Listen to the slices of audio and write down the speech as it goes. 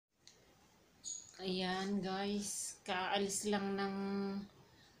Ayan guys, kaalis lang ng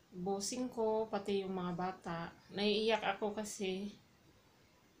bossing ko, pati yung mga bata. Naiiyak ako kasi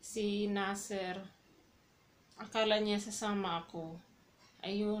si Nasser, akala niya sasama ako.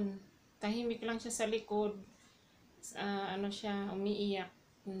 Ayun, tahimik lang siya sa likod. Ano siya, umiiyak.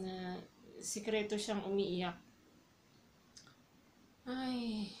 Na, sikreto siyang umiiyak.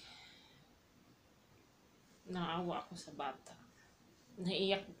 Ay, naawa ako sa bata.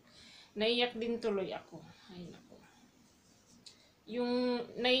 Naiiyak din tuloy ako. Ay nako. Yung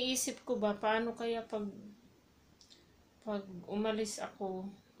naiisip ko ba, paano kaya pag umalis ako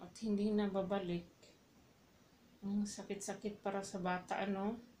at hindi na babalik? Ang sakit-sakit para sa bata,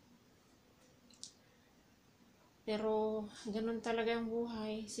 ano? Pero ganun talaga ang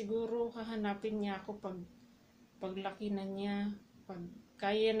buhay. Siguro hahanapin niya ako paglaki na niya, pag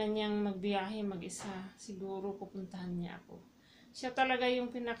kaya na niyang magbiyahe mag-isa, siguro pupuntahan niya ako. Siya talaga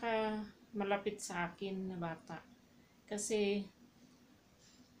yung pinaka malapit sa akin na bata. Kasi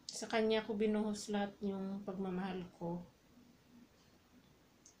sa kanya ko binuhos lahat yung pagmamahal ko.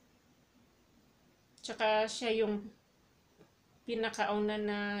 Tsaka siya yung pinakauna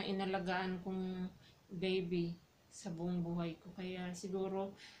na inalagaan kong baby sa buong buhay ko. Kaya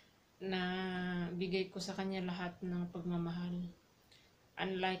siguro na bigay ko sa kanya lahat ng pagmamahal.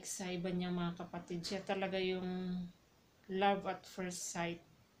 Unlike sa iba niyang mga kapatid, siya talaga yung love at first sight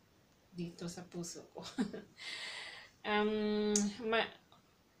dito sa puso ko.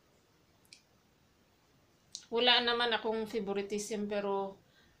 Wala naman akong favoritism, pero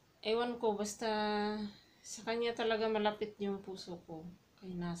ewan ko, basta sa kanya talaga malapit yung puso ko,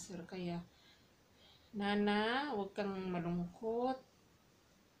 kay Nasser. Kaya Nana, huwag kang malungkot.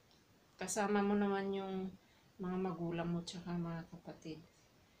 Kasama mo naman yung mga magulang mo tsaka mga kapatid.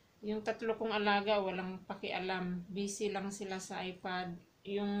 Yung tatlo kong alaga, walang pakialam. Busy lang sila sa iPad.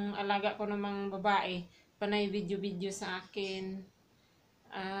 Yung alaga ko namang babae, panay video-video sa akin.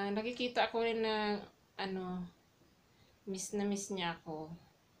 Nakikita ko rin na miss na miss niya ako.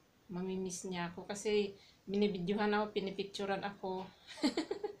 Mamimiss niya ako kasi binibidyohan ako, pinipicturan ako.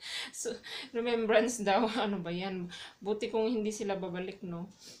 So, remembrance daw. Ano ba yan? Buti kung hindi sila babalik, no?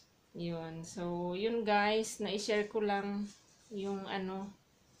 Yun. So, yun guys, na-share ko lang yung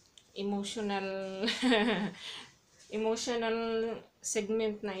emotional emotional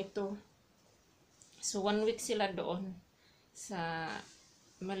segment na ito. So 1 week sila doon sa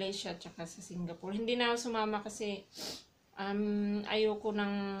Malaysia tsaka sa Singapore. Hindi na ako sumama kasi ayoko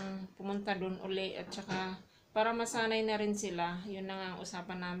nang pumunta doon uli, at tsaka para masanay na rin sila. Yun na nga ang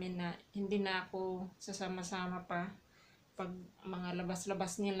usapan namin, na hindi na ako sasama-sama pa pag mga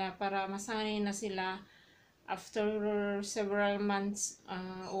labas-labas nila, para masanay na sila. After several months,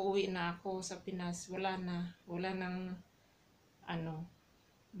 uuwi na ako sa Pinas. Wala nang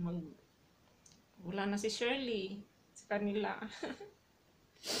wala na si Shirley sa kanila.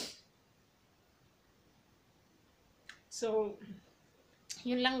 So,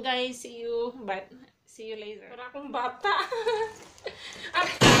 yun lang guys. See you later. Para akong bata.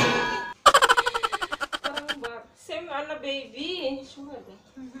 Parang bata. Same baby. Sure.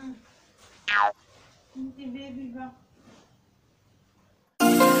 Hindi baby ba?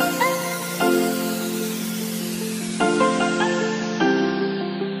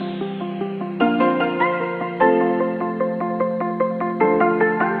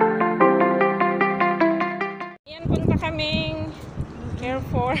 Ayan, punta kaming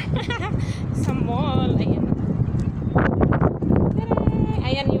Carrefour sa mall. Ayan.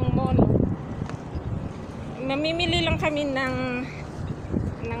 Ayan yung mall. Mamimili lang kami ng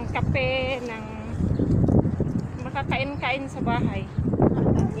kape, ng makakain-kain sa bahay.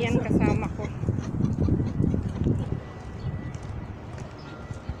 Yan kasama ko.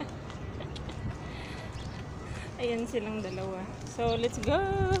 Ayan silang dalawa. So, let's go!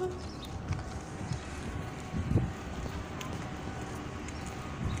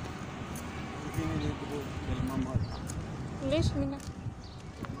 English, mina.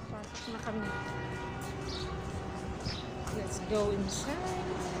 Pasok na kami. Let's go inside.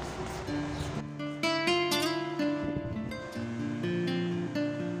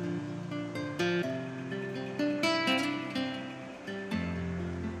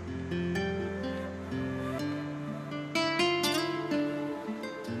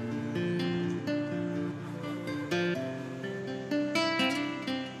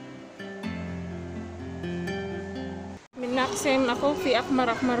 Minaksem ako, fiak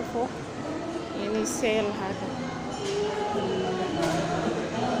marak-mar po. Ini sale hada.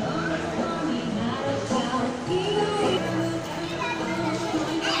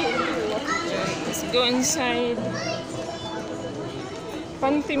 Let's go inside.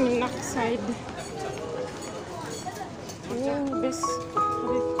 Panty minak side. Oh, this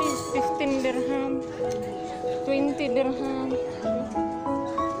 15 dirham. 20 dirham.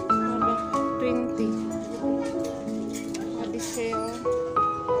 Wala, 20. Adi sale.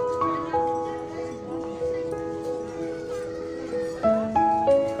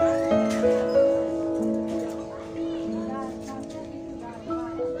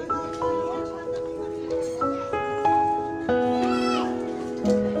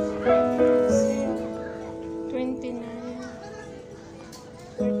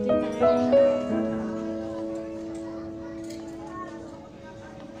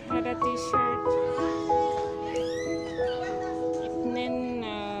 Had a t-shirt, and then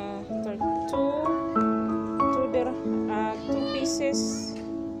two pieces,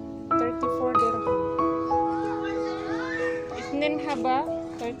 34 dirham. And then haba,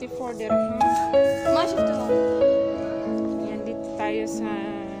 34 dirham. Ayan, dito tayo sa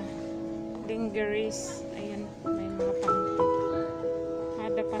lingeries. Ayan, may mga panty.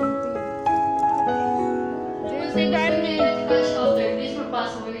 Hada panty.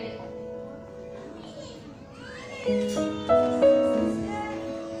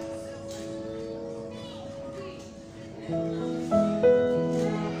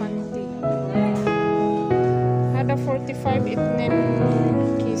 Ada 45 itnen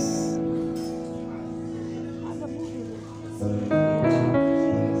kiss. Ada buhil.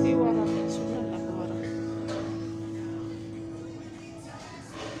 Di wara sudah tak wara.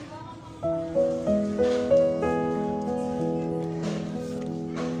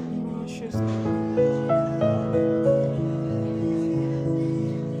 Shoes.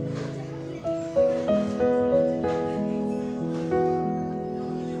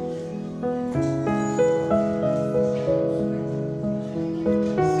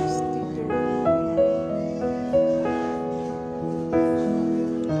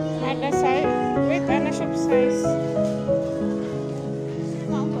 Shop size.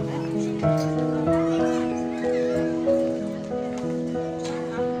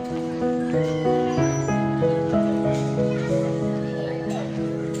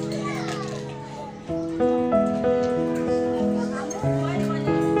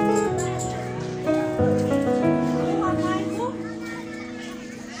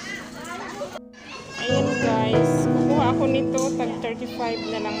 Ayan guys, kukuha ako nito, tag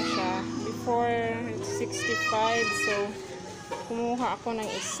 35 na lang siya. Before 65, so kumuha ako ng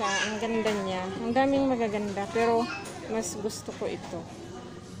isa. Ang ganda niya. Ang daming magaganda, pero mas gusto ko ito.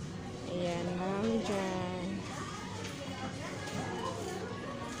 Ayan, marami dyan.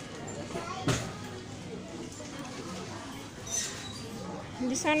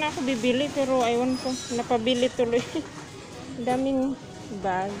 Hindi sana ako bibili, pero aywan ko, napabili tuloy. Daming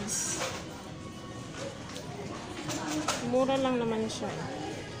bags. Mura lang naman siya.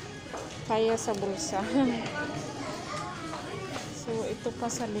 Kaya sa bulsa. So, ito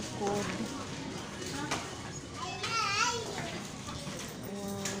pa sa likod.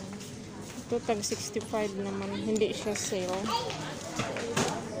 Ito tag 65 naman. Hindi siya sale.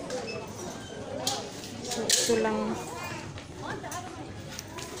 So, ito lang.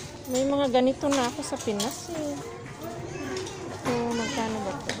 May mga ganito na ako sa Pinas. Ito, magkano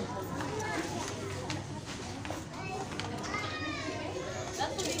ba ito?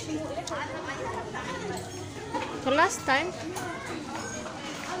 The last time.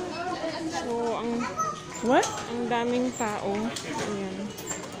 So, ang daming tao. Ayan.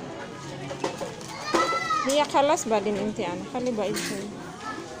 Hiya kalas ba din intian? Kali ba ito?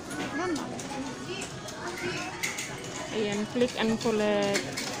 Ayan, click and collect.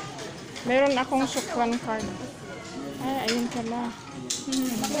 Meron akong Shukran card. Ay, ayun pala.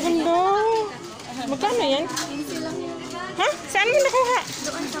 Hello! Magkano yan? Ha? Saan mo nakuha?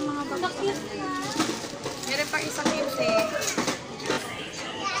 Doon sa mga bakit. Meron pa isang kimse.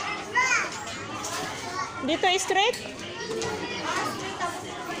 Dito straight?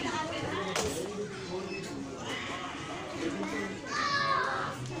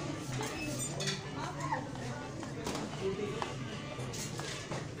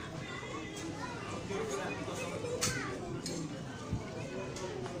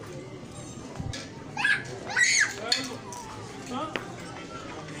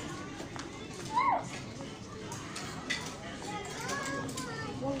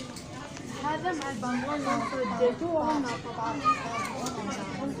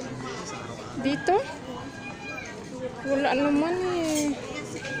 Dito? Wala naman eh.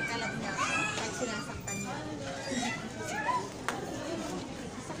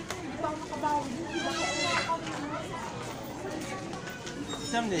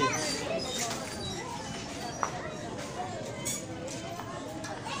 Samdi.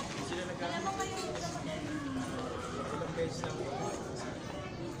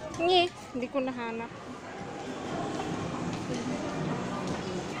 Nye, hindi ko nahanap.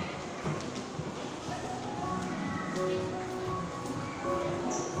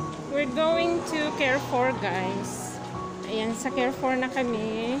 We're going to Carrefour, guys. Ayan, sa Carrefour na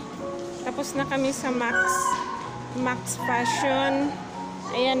kami. Tapos na kami sa Max Fashion.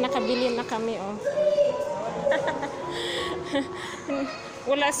 Ayan, nakabili na kami, oh.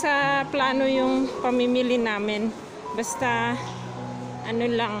 Wala sa plano yung pamimili namin. Basta, ano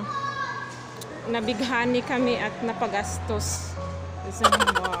lang, nabighani kami at napagastos sa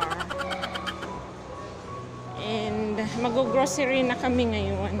bar. And mag-grocery na kami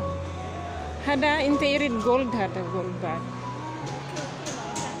ngayon. Hada interior gold, hada gold bad.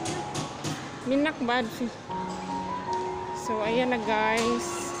 Minak bad. So ayan na,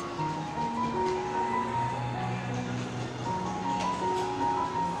 guys.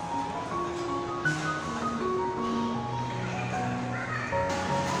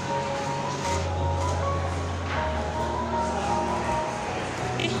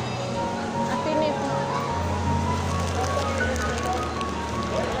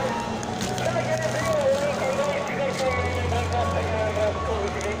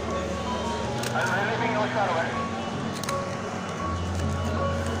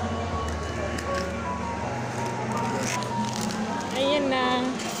 Ayan na.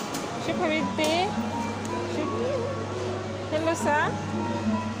 Syukurite. Hello sa.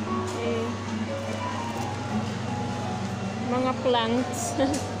 Mga plants.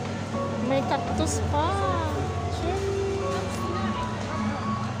 May cactus pa.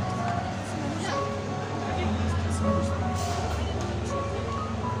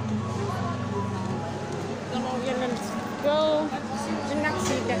 Let's go.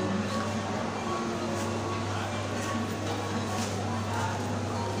 Sinaksida.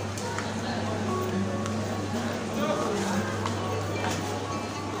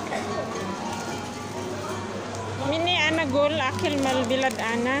 Mini ana gol akil mal bilad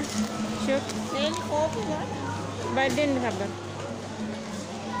ana. Shoot. Nail coffee ya. Baden rabar.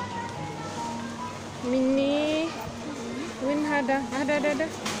 Mini win hada.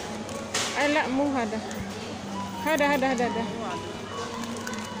 Ala mu hada. Hada.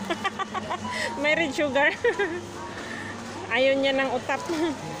 May red sugar. Ayaw niya ng utap.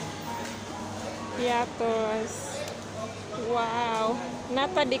 Yatos. Wow.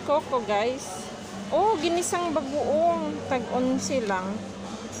 Nata di coco, guys. Oh, ginisang bagoong. Tag-11 lang.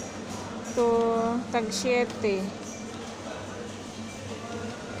 To tag-7.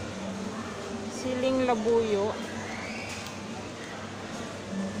 Siling labuyo.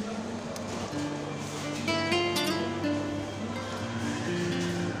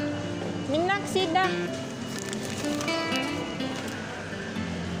 Minak sida.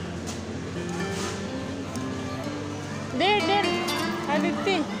 Der.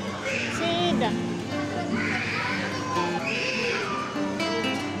 Haditi. Sida.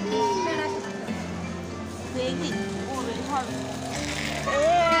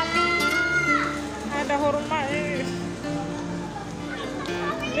 Ada horma.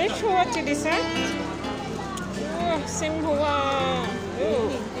 Let's watch this, huh? Simhua.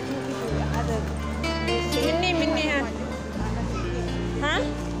 Mini ha. Ha?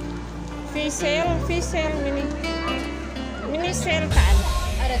 Fish sale mini. Mini sale kan.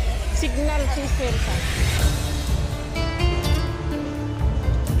 Signal fish sale kan.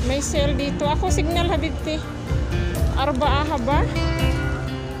 May sale dito. Ako signal habibti. Arbaa haba.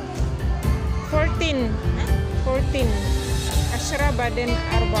 14. Ashra baden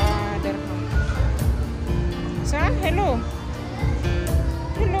arbaa dirham. Sa? Hello.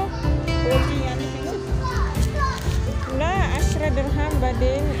 لا 10 درهم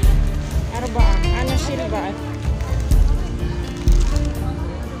بعدين 4 أنا شيل بعد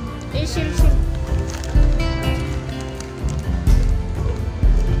إيه شيل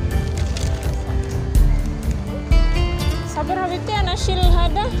صبر حبيبتي أنا شيل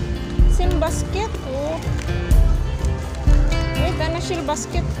هذا سين باسكت ويت أنا شيل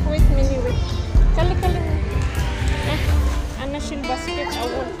باسكت ويت مني ويت كلي أنا شيل باسكت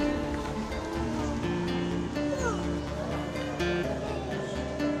أول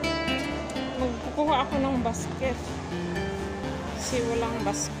kukuha ako ng basket kasi walang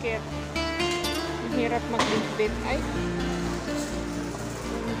basket, mahirap magbitbit. Ay,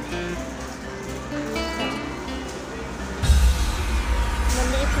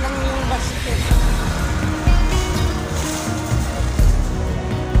 maliit lang yung basket.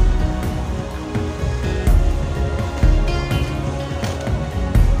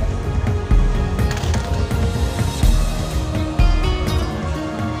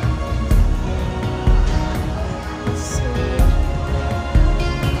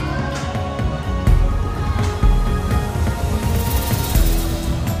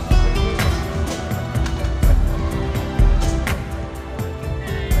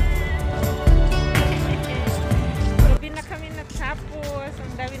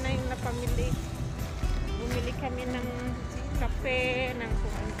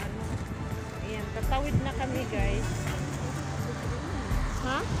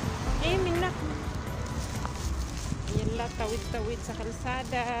 Yan lang, tawid-tawid sa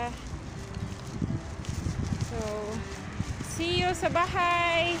kalsada. So, see you sa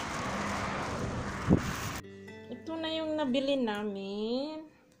bahay! Ito na yung nabili namin.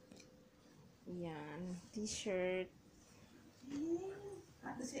 Yan, t-shirt.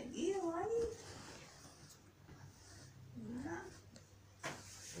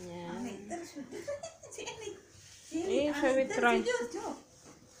 Yan. Eh, shall we try?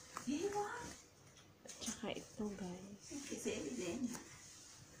 Tsaka ito, guys.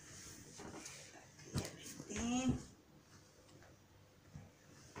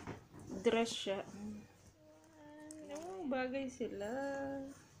 Dress siya. No, bagay sila.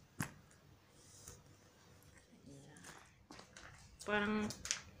 Parang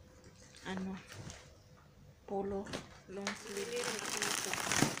ano, polo, long sleeve.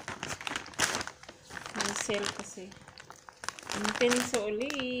 May sale kasi. Intenso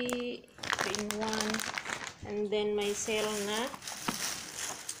uli. 3-in-1. And then may sale na.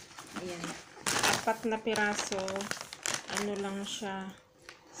 Ayan. 4 na piraso. Ano lang siya.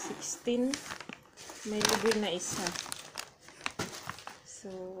 16. May libre na isa. So,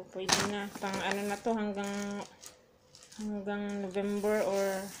 pwede na. Pang ano na to hanggang November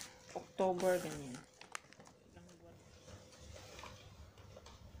or October, ganyan.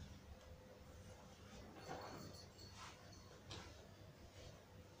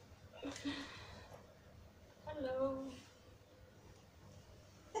 Hello.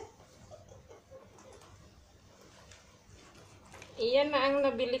 Iyan na ang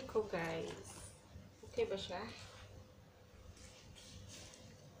nabili ko, guys. Okay ba siya?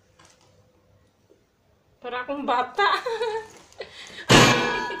 Para akong bata.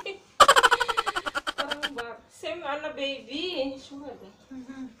 Parang bata. Same ano, baby. Sure ba?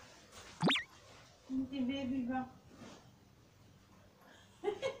 Hindi baby ba?